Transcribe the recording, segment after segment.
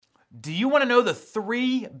Do you want to know the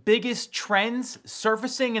 3 biggest trends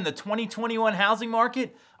surfacing in the 2021 housing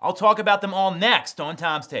market? I'll talk about them all next on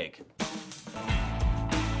Tom's Take. You're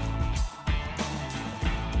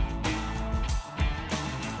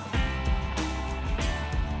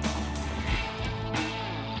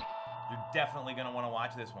definitely going to want to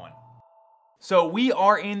watch this one. So we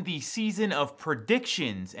are in the season of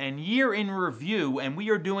predictions and year in review, and we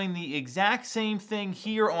are doing the exact same thing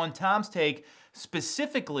here on Tom's Take.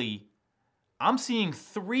 Specifically, I'm seeing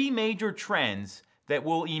 3 major trends that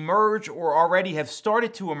will emerge or already have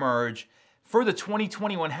started to emerge for the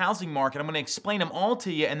 2021 housing market. I'm going to explain them all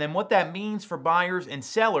to you and then what that means for buyers and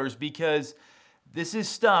sellers, because this is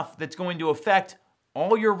stuff that's going to affect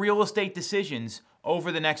all your real estate decisions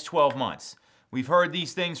over the next 12 months. We've heard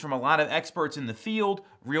these things from a lot of experts in the field,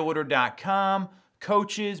 Realtor.com,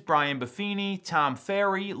 coaches, Brian Buffini, Tom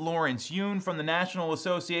Ferry, Lawrence Yun from the National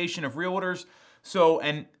Association of Realtors.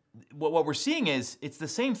 And what we're seeing is it's the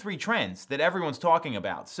same 3 trends that everyone's talking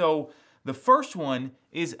about. So the first one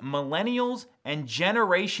is millennials and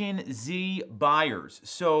Generation Z buyers.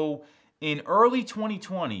 So in early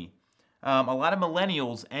 2020, a lot of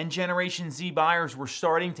millennials and Generation Z buyers were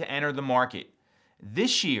starting to enter the market.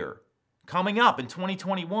 This year, coming up in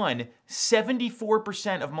 2021,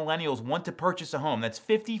 74% of millennials want to purchase a home. That's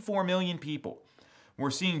 54 million people. We're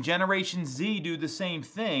seeing Generation Z do the same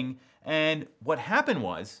thing. And what happened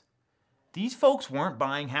was, these folks weren't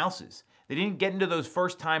buying houses. They didn't get into those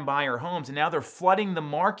first-time buyer homes, and now they're flooding the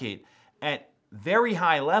market at very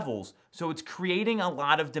high levels. So it's creating a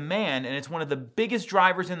lot of demand, and it's one of the biggest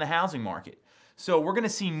drivers in the housing market. So we're going to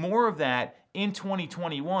see more of that in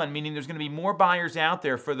 2021, meaning there's going to be more buyers out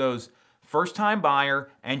there for those first-time buyer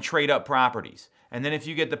and trade-up properties. And then if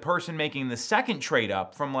you get the person making the second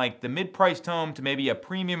trade-up from like the mid-priced home to maybe a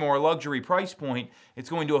premium or a luxury price point, it's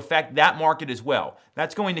going to affect that market as well.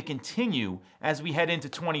 That's going to continue as we head into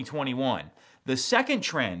 2021. The second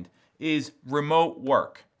trend is remote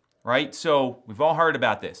work, right? So we've all heard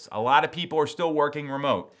about this. A lot of people are still working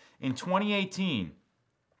remote. In 2018,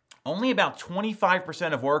 only about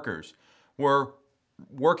 25% of workers were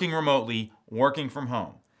working remotely, working from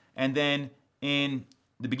home. And then in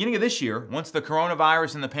the beginning of this year, once the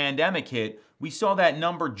coronavirus and the pandemic hit, we saw that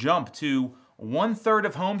number jump to 1/3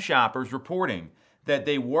 of home shoppers reporting that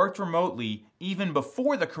they worked remotely even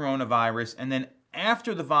before the coronavirus, and then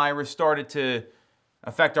after the virus started to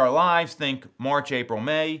affect our lives, think March, April,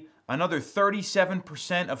 May, another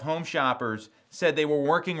 37% of home shoppers said they were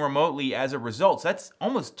working remotely as a result. So that's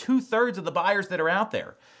almost 2/3 of the buyers that are out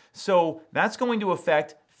there. So that's going to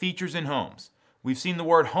affect features in homes. We've seen the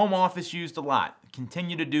word home office used a lot.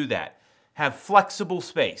 Continue to do that. Have flexible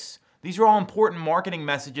space. These are all important marketing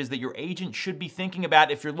messages that your agent should be thinking about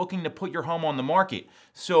if you're looking to put your home on the market.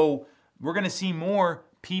 So we're going to see more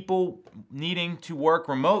people needing to work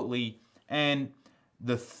remotely. And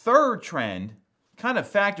the third trend kind of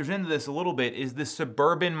factors into this a little bit is the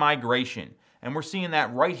suburban migration. And we're seeing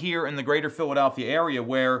that right here in the greater Philadelphia area,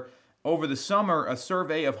 where over the summer, a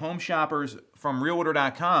survey of home shoppers from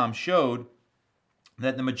Realtor.com showed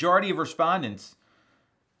that the majority of respondents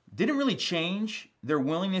didn't really change their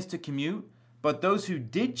willingness to commute, but those who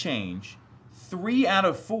did change, 3 out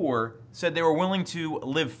of 4 said they were willing to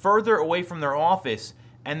live further away from their office,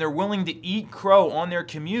 and they're willing to eat crow on their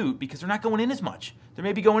commute because they're not going in as much. They're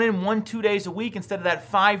maybe going in 1-2 days a week instead of that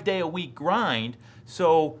 5-day-a-week grind,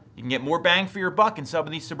 so you can get more bang for your buck in some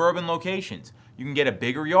of these suburban locations. You can get a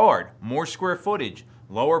bigger yard, more square footage,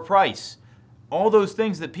 lower price. All those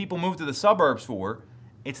things that people move to the suburbs for,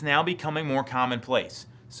 it's now becoming more commonplace.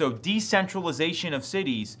 So decentralization of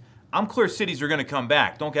cities, I'm clear cities are going to come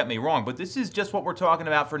back, don't get me wrong, but this is just what we're talking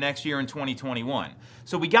about for next year in 2021.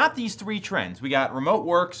 So we got these 3 trends. We got remote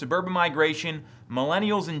work, suburban migration,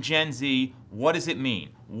 millennials and Gen Z. What does it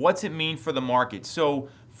mean? What's it mean for the market? So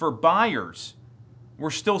for buyers,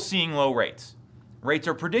 we're still seeing low rates. Rates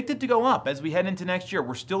are predicted to go up as we head into next year.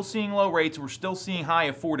 We're still seeing low rates. We're still seeing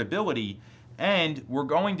high affordability. And we're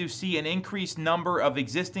going to see an increased number of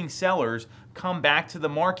existing sellers come back to the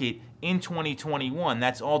market in 2021.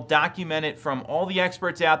 That's all documented from all the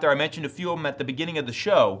experts out there. I mentioned a few of them at the beginning of the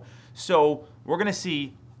show. So we're going to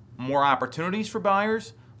see more opportunities for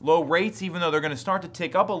buyers, low rates, even though they're going to start to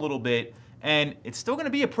tick up a little bit. And it's still going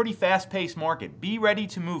to be a pretty fast-paced market. Be ready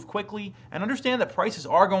to move quickly and understand that prices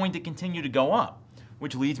are going to continue to go up,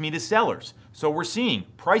 which leads me to sellers. So we're seeing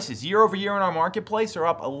prices year over year in our marketplace are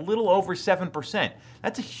up a little over 7%.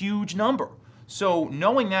 That's a huge number. So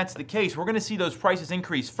knowing that's the case, we're going to see those prices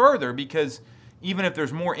increase further because even if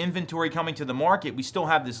there's more inventory coming to the market, we still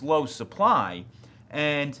have this low supply.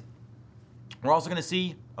 And we're also going to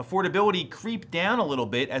see affordability creep down a little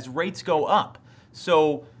bit as rates go up.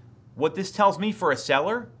 So what this tells me for a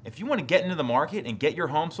seller, if you want to get into the market and get your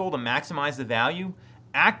home sold and maximize the value,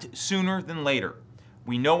 act sooner than later.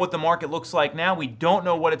 We know what the market looks like now. We don't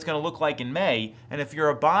know what it's going to look like in May. And if you're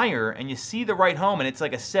a buyer and you see the right home and it's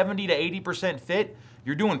like a 70 to 80% fit,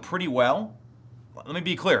 you're doing pretty well. Let me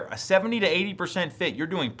be clear, a 70 to 80% fit, you're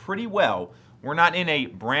doing pretty well. We're not in a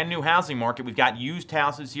brand new housing market. We've got used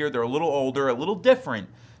houses here. They're a little older, a little different.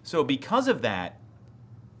 So because of that,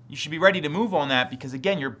 you should be ready to move on that because,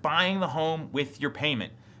 again, you're buying the home with your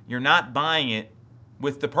payment. You're not buying it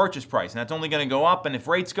with the purchase price. And that's only going to go up. And if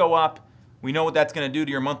rates go up, we know what that's going to do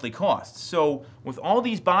to your monthly costs. So with all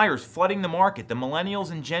these buyers flooding the market, the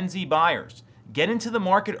millennials and Gen Z buyers, get into the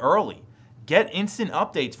market early. Get instant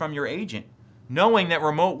updates from your agent. Knowing that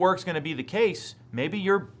remote work's going to be the case, maybe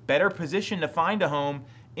you're better positioned to find a home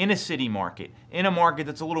in a city market, in a market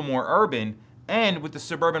that's a little more urban, and with the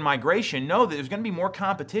suburban migration, know that there's going to be more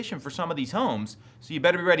competition for some of these homes, so you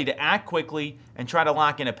better be ready to act quickly and try to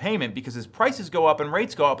lock in a payment because as prices go up and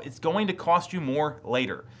rates go up, it's going to cost you more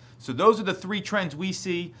later. So those are the three trends we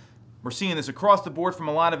see. We're seeing this across the board from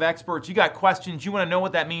a lot of experts. You got questions, you want to know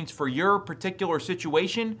what that means for your particular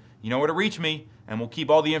situation, you know where to reach me, and we'll keep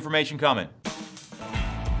all the information coming.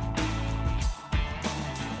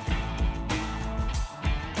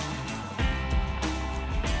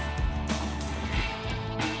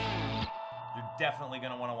 You're definitely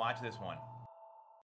going to want to watch this one.